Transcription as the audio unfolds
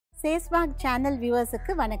சேஸ்வாக் channel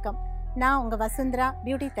வியூவர்ஸுக்கு வணக்கம். நான் உங்கள் வசுந்தரா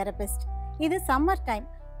பியூட்டி தெரபிஸ்ட். இது சம்மர் டைம்.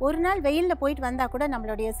 ஒரு நாள் வெயிலில் போயிட்டு வந்தால் கூட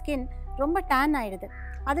நம்மளுடைய ஸ்கின் ரொம்ப டேன் ஆகிடுது.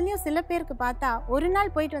 அதுலேயும் சில பேருக்கு பார்த்தா ஒரு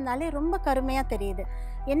நாள் போயிட்டு வந்தாலே ரொம்ப கருமையாக தெரியுது.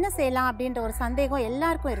 என்ன செய்யலாம் அப்படின்ற ஒரு சந்தேகம்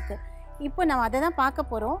எல்லாருக்கும் இருக்குது. இப்போ நம்ம அதை தான் பார்க்க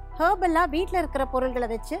போகிறோம். ஹெர்பலாக வீட்டில் இருக்கிற பொருள்களை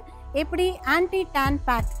வச்சு எப்படி ஆன்டி டேன்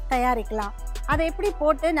பேக் தயாரிக்கலாம், அதை எப்படி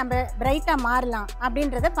போட்டு நம்ம பிரைட்டாக மாறலாம்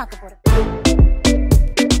அப்படின்றத பார்க்க போகிறோம்.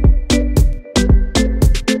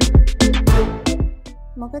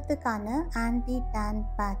 முகத்துக்கான ஆன்டி டேன்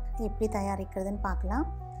பேக் எப்படி தயாரிக்கிறதுன்னு பார்க்கலாம்.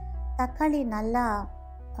 தக்காளி நல்லா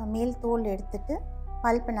மேல் தோல் எடுத்துட்டு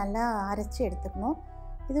பல்ப்பு நல்லா அரைச்சி எடுத்துக்கணும்.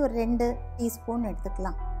 இது ஒரு 2 டீஸ்பூன்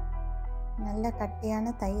எடுத்துக்கலாம். நல்ல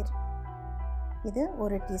கட்டியான தயிர், இது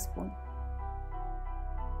 1 டீஸ்பூன்.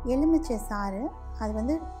 எலுமிச்சை சாறு,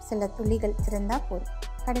 அது சில துளிகள் இருந்தால் போதும்.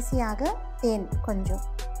 கடைசியாக தேன் கொஞ்சம்,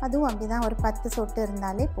 அதுவும் அப்படி தான் ஒரு 10 சொட்டு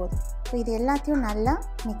இருந்தாலே போதும். ஸோ இது எல்லாத்தையும் நல்லா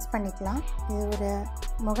மிக்ஸ் பண்ணிக்கலாம். இது ஒரு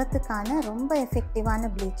முகத்துக்கான ரொம்ப எஃபெக்டிவான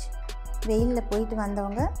ப்ளீச். வெயிலில் போயிட்டு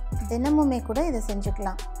வந்தவங்க தினமுமே கூட இதை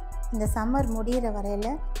செஞ்சுக்கலாம். இந்த சம்மர் முடிகிற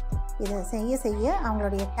வரையில் இதை செய்ய செய்ய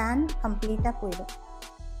அவங்களுடைய டேன் கம்ப்ளீட்டாக போயிடும்.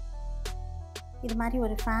 இது மாதிரி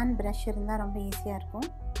ஒரு ஃபேன் ப்ரஷ் இருந்தால் ரொம்ப ஈஸியாக இருக்கும்.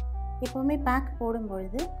 எப்போவுமே பேக்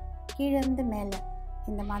போடும்பொழுது கீழேருந்து மேலே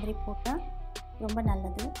இந்த மாதிரி போட்டால் ரொம்ப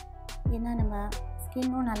நல்லது. ஏன்னா நம்ம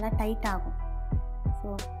ஸ்கின்னும் நல்லா டைட் ஆகும். ஸோ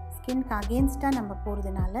ஸ்கின்க்கு அகெயின்ஸ்டாக நம்ம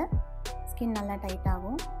போகிறதுனால ஸ்கின் நல்லா டைட்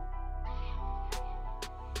ஆகும்.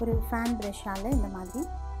 ஒரு ஃபேன் ப்ரஷ்ஷால் இந்த மாதிரி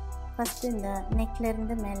ஃபஸ்ட்டு இந்த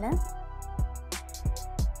நெக்லேருந்து மேலே,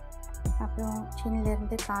 அப்புறம்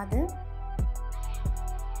சின்லேருந்து காது,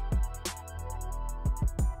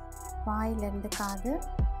 வாயிலேருந்து காது,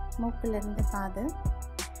 மூக்கிலேருந்து காது,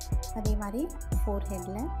 அதே மாதிரி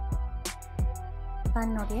ஃபோர்ஹெட்டில்,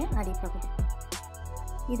 கண்ணுடைய அடிப்பகுதி.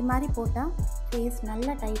 இது மாதிரி போட்டால் ஃபேஸ்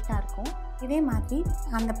நல்லா டைட்டாக இருக்கும். இதே மாதிரி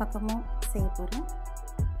அந்த பக்கமும் செய்ய போகிறேன்.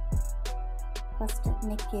 ஃபஸ்ட்டு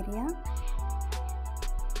நெக் ஏரியா,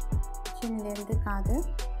 சின்லேருந்து காது,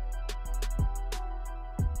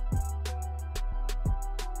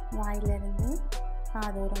 வாயிலிருந்து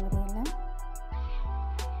காதோரம் வரையில்,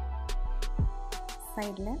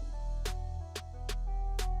 சைடில்,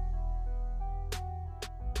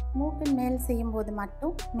 மூக்கின் மேல் செய்யும்போது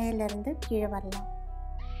மட்டும் மேலேருந்து கீழே வரலாம்.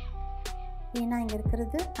 ஏன்னா இங்கே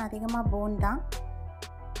இருக்கிறது அதிகமாக போன் தான்.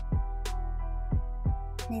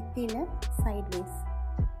 நெத்தியில் சைட்வேஸ்.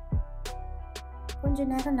 கொஞ்ச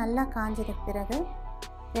நேரம் நல்லா காஞ்சதுக்கு பிறகு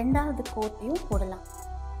 2வது கோட்டையும் போடலாம்.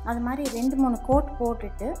 அது மாதிரி 2-3 கோட்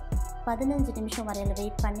போட்டுட்டு 15 நிமிஷம் வரையில்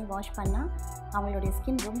வெயிட் பண்ணி வாஷ் பண்ணால் அவங்களுடைய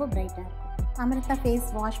ஸ்கின் ரொம்ப பிரைட்டாக இருக்கும். அமிர்தா ஃபேஸ்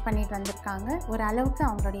வாஷ் பண்ணிட்டு வந்திருக்காங்க. ஒரு அளவுக்கு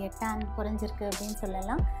அவங்களுடைய டேன் குறைஞ்சிருக்கு அப்படின்னு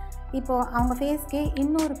சொல்லலாம். இப்போது அவங்க ஃபேஸ்க்கே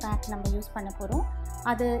இன்னொரு பேக் நம்ம யூஸ் பண்ண போகிறோம்.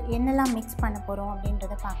 அது என்னெல்லாம் மிக்ஸ் பண்ண போகிறோம்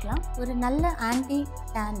அப்படின்றத பார்க்கலாம். ஒரு நல்ல ஆன்டி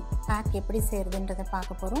டேன் பேக் எப்படி செய்கிறதுன்றதை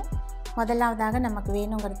பார்க்க போகிறோம். முதலாவதாக நமக்கு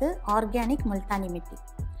வேணுங்கிறது ஆர்கானிக் முல்தானி மிட்டி.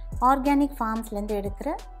 ஆர்கானிக் ஃபார்ம்ஸ்லேருந்து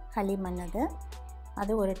எடுக்கிற களிமண்,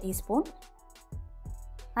 அது 1 டீஸ்பூன்.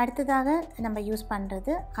 அடுத்ததாக நம்ம யூஸ்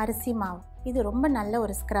பண்ணுறது அரிசி மாவு. இது ரொம்ப நல்ல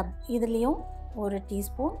ஒரு ஸ்க்ரப். இதுலேயும் 1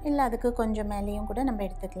 டீஸ்பூன், இல்லை அதுக்கு கொஞ்சம் மேலேயும் கூட நம்ம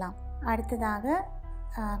எடுத்துக்கலாம். அடுத்ததாக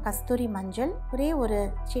கஸ்தூரி மஞ்சள், ஒரே ஒரு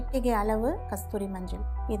சிட்டிகை அளவு கஸ்தூரி மஞ்சள்.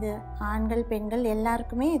 இது ஆண்கள் பெண்கள்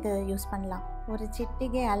எல்லாருக்குமே இது யூஸ் பண்ணலாம். ஒரு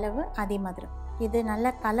சிட்டிகை அளவு அதிமதுரம். இது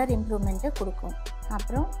நல்ல கலர் இம்ப்ரூவ்மெண்ட்டை கொடுக்கும்.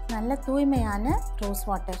 அப்புறம் நல்ல தூய்மையான ரோஸ்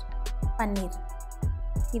வாட்டர், பன்னீர்,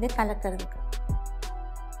 இது கலக்கிறதுக்கு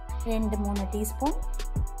 2-3 டீஸ்பூன்.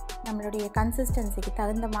 நம்மளுடைய கன்சிஸ்டன்சிக்கு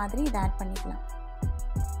தகுந்த மாதிரி இதை ஆட் பண்ணிக்கலாம்.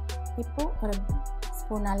 இப்போது ஒரு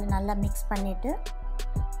ஸ்பூனால் நல்லா மிக்ஸ் பண்ணிவிட்டு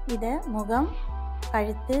இதை முகம்,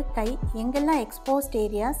 கழுத்து, கை, எங்கெல்லாம் எக்ஸ்போஸ்ட்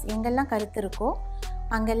ஏரியாஸ், எங்கெல்லாம் கருத்து இருக்கோ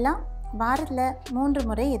அங்கெல்லாம் வாரத்தில் 3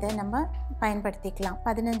 முறை இதை நம்ம பயன்படுத்திக்கலாம்.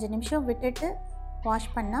 15 நிமிஷம் விட்டுட்டு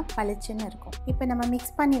வாஷ் பண்ணால் பளிச்சுன்னு இருக்கும். இப்போ நம்ம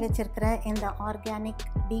மிக்ஸ் பண்ணி வச்சுருக்கிற இந்த ஆர்கானிக்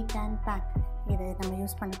டீடான் பேக் இதை நம்ம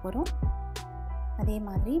யூஸ் பண்ண போகிறோம். அதே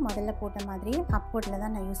மாதிரி முதல்ல போட்ட மாதிரி அப்போர்டில்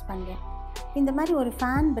தான் நான் யூஸ் பண்ணுறேன். இந்த மாதிரி ஒரு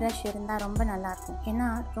ஃபேன் ப்ரஷ் இருந்தால் ரொம்ப நல்லாயிருக்கும். ஏன்னா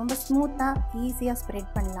ரொம்ப ஸ்மூத்தாக ஈஸியாக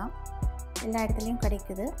ஸ்ப்ரெட் பண்ணலாம். எல்லா இடத்துலையும்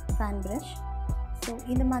கிடைக்குது ஃபேன் ப்ரஷ். ஸோ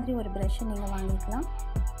இந்த மாதிரி ஒரு ப்ரஷ்ஷை நீங்கள் வாங்கிக்கலாம்.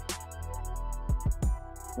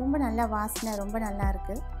 ரொம்ப நல்லா வாசனை ரொம்ப நல்லா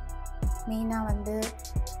இருக்குது. மெயினாக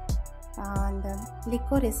அந்த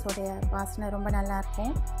லிக்கோரிஸோடைய வாசனை ரொம்ப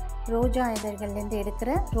நல்லாயிருக்கும். ரோஜா இதழ்கள்லேருந்து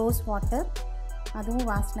எடுக்கிற ரோஸ் வாட்டர், அதுவும்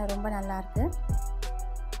வாசனை ரொம்ப நல்லாயிருக்கு.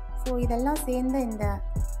 ஸோ இதெல்லாம் சேர்ந்த இந்த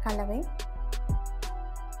கலவை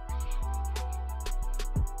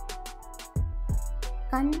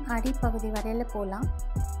கண் அடிப்பகுதி வரையில் போகலாம்.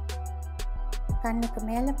 கண்ணுக்கு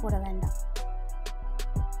மேலே போட வேண்டாம்.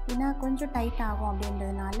 ஏன்னா கொஞ்சம் டைட் ஆகும்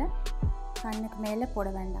அப்படின்றதுனால கண்ணுக்கு மேலே போட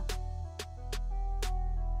வேண்டாம்.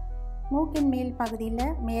 மூக்கின் மேல்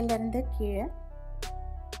பகுதியில் மேலேருந்து கீழே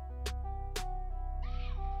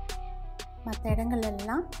மற்ற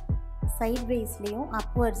இடங்கள்லாம் சைட்வேஸ்லேயும்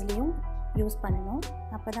அப்வர்ட்ஸ்லேயும் யூஸ் பண்ணணும்.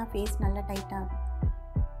 அப்போ தான் ஃபேஸ் நல்லா டைட்டாகும்.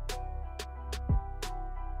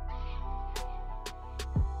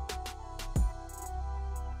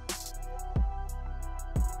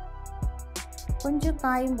 கொஞ்சம்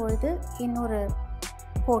காயும் பொழுது இன்னொரு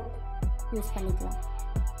கோட் யூஸ் பண்ணிக்கலாம்.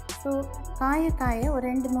 ஸோ காய ஒரு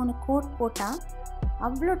 2-3 கோட் போட்டால்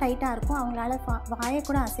அவ்வளோ டைட்டாக இருக்கும். அவங்களால வாயை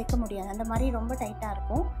கூட அசைக்க முடியாது, அந்த மாதிரி ரொம்ப டைட்டாக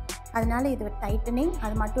இருக்கும். அதனால் இது டைட்டனிங்,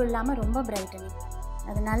 அது மட்டும் இல்லாமல் ரொம்ப பிரைட்டனிங்.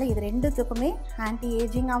 அதனால் இது ரெண்டுத்துக்குமே ஆன்டி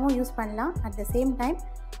ஏஜிங்காகவும் யூஸ் பண்ணலாம். அட் த சேம் டைம்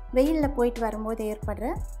வெயிலில் போயிட்டு வரும்போது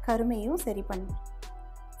ஏற்படுற கருமையும் சரி பண்ணும்.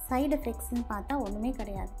 சைடு எஃபெக்ட்ஸ்ன்னு பார்த்தா ஒன்றுமே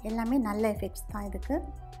கிடையாது, எல்லாமே நல்ல எஃபெக்ட்ஸ் தான். இதுக்கு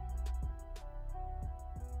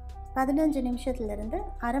 15 நிமிஷத்துலேருந்து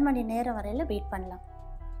அரை மணி நேரம் வரையில் வெயிட் பண்ணலாம்.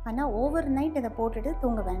 ஆனால் ஓவர் நைட் இதை போட்டுட்டு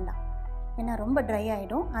தூங்க வேண்டாம், ஏன்னா ரொம்ப ட்ரை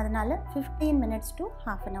ஆகிடும். அதனால் 15 minutes to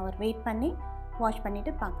half an hour wait பண்ணி வாஷ்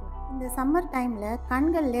பண்ணிவிட்டு பார்க்கலாம். இந்த சம்மர் டைமில்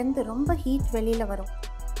கண்கள்லேருந்து ரொம்ப ஹீட் வெளியில் வரும்.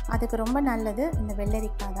 அதுக்கு ரொம்ப நல்லது இந்த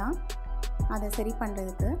வெள்ளரிக்காய் தான், அதை சரி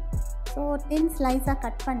பண்ணுறதுக்கு. ஸோ தின் ஸ்லைஸாக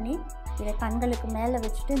கட் பண்ணி இதை கண்களுக்கு மேலே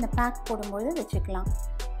வச்சுட்டு இந்த பேக் போடும்போது வச்சுக்கலாம்.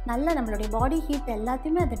 நல்லா நம்மளுடைய பாடி ஹீட்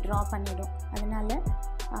எல்லாத்தையுமே அதை ட்ரா பண்ணிவிடும். அதனால்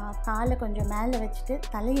காலை கொஞ்சம் மேலே வச்சுட்டு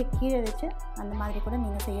தலையை கீழே வச்சு அந்த மாதிரி கூட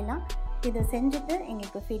நீங்கள் செய்யலாம். இதை செஞ்சுட்டு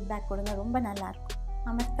எங்களுக்கு ஃபீட்பேக் கொடுங்க, ரொம்ப நல்லாயிருக்கும்.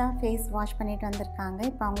 அமர்த்தா ஃபேஸ் வாஷ் பண்ணிட்டு வந்திருக்காங்க.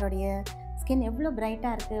 இப்போ அவங்களுடைய ஸ்கின் எவ்வளோ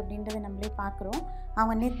பிரைட்டாக இருக்குது அப்படின்றத நம்மளே பார்க்குறோம்.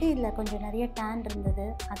 அவங்க நெத்தியில் கொஞ்சம் நிறைய டேன் இருந்தது,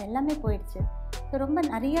 அது எல்லாமே போயிடுச்சு. ஸோ ரொம்ப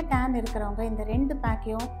நிறைய டேன் இருக்கிறவங்க இந்த 2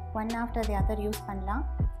 பேக்கையும் one after the other use பண்ணலாம்.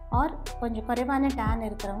 ஆர் கொஞ்சம் குறைவான டேன்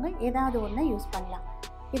இருக்கிறவங்க ஏதாவது ஒன்று யூஸ் பண்ணலாம்.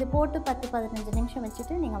 இது போட்டு 10-15 நிமிஷம்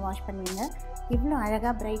வச்சுட்டு நீங்கள் வாஷ் பண்ணுவீங்க. இவ்வளோ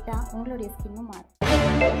அழகாக பிரைட்டாக உங்களுடைய ஸ்கின்னும் மாறும்.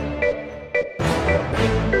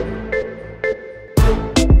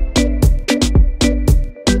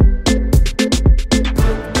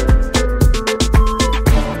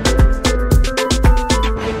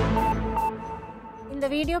 இந்த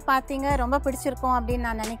வீடியோ பார்த்தீங்க, ரொம்ப பிடிச்சிருக்கும் அப்படின்னு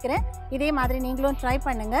நான் நினைக்கிறேன். இதே மாதிரி நீங்களும் ட்ரை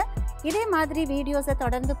பண்ணுங்கள். இதே மாதிரி வீடியோஸை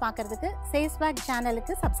தொடர்ந்து பார்க்குறதுக்கு சேஸ்பேக்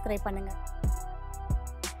சேனலுக்கு சப்ஸ்கிரைப் பண்ணுங்கள்.